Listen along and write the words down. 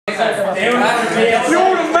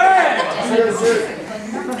You're the man!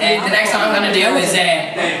 The next song I'm gonna do is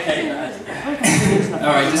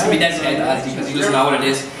alright, this is gonna be designated as because you just know what it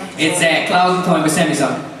is. It's Closing Time by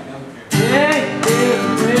Semisonic.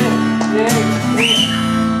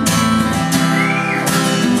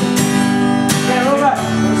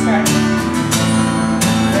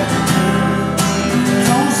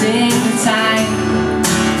 Closing time,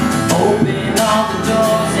 open all the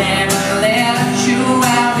doors and let you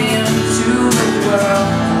out into the world.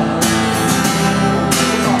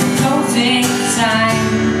 Closing time,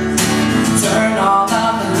 turn all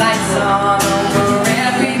of the lights on over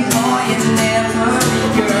every boy and every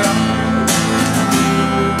girl.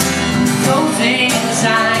 Closing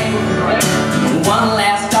time, one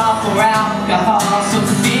last offer for alcohol, so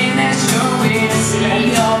finish your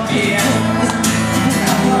whiskey or beer.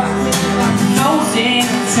 Closing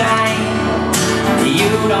time,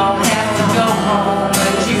 you don't have to go home,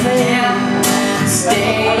 but you can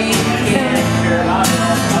stay here.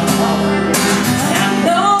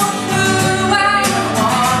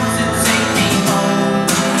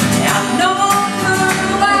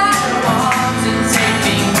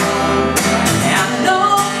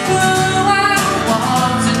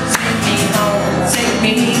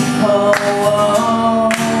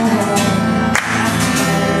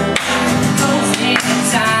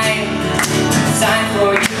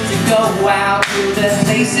 Out to the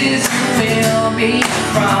places you will be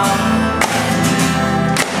from.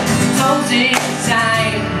 Closing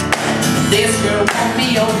time, this room won't be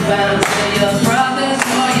open till your brothers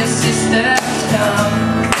or your sisters come.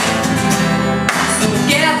 So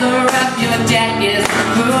gather up your jackets,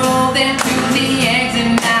 move into the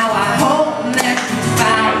exit now. I hope that you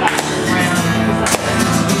find your friend.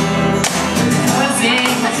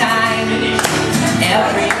 Closing time,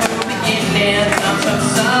 every new beginning comes from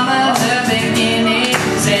some of the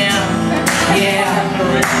beginnings, and yeah,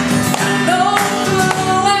 I know who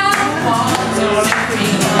I want to take me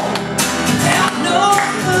home. I know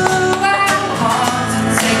who I want to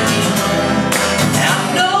take me home. I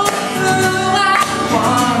know who I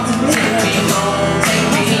want to take me home, take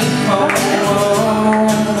me home.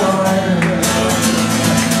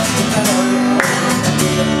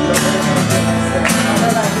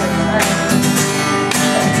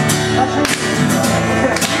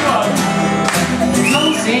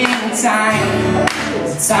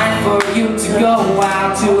 Time for you to go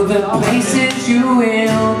out to the places you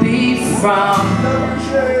will be from.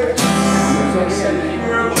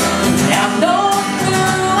 I know who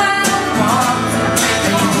I want to take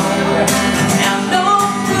me home. I know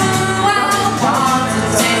who I want to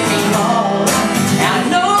take me home. I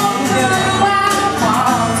know who I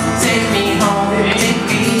want to take me home, take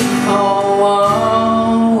me home.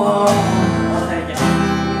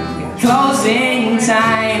 Closing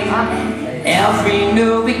time. Every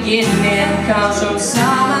new beginning comes from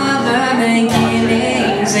some